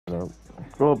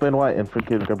Throw Ben White and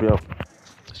freaking Gabriel.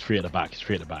 It's three at the back. It's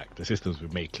three at the back. The systems were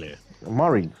made clear.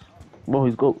 Murray. Well,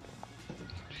 he's got.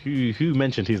 Who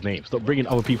mentioned his name? Stop bringing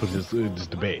other people to this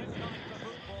debate.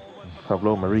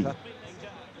 Pablo Marie.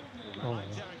 Oh,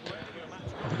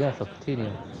 I guess a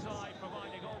Pt2.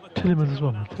 Tielemans as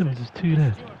well, man. Tielemans is too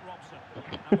dead.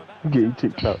 Getting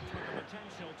ticked out.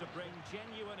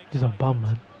 He's a bum,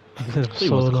 man. He's had it for He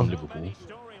so wants to come long. Liverpool.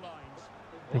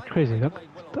 They're crazy.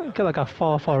 Don't get that guy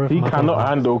far away from He my club. cannot Man.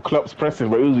 handle Klopp's pressing,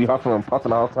 but Uzi huffing and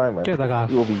puffing all the time, man. Get that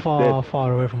He'll guy be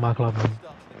far away from my club, man.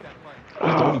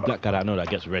 He's the only black guy that I know that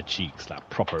gets red cheeks, like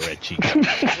proper red cheeks.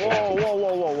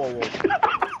 Whoa.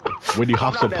 When you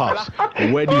have some puffs.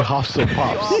 When you have some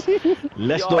puffs.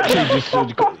 Let's not change this.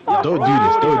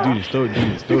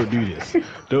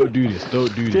 Don't do this.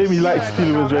 Jamie likes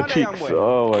stealing his red cheeks.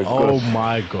 Oh my Oh god.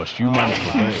 my gosh, you man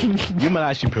perverted. You man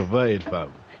actually perverted,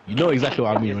 fam. You know exactly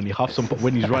what I mean when you have some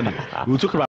when he's running. We were talking about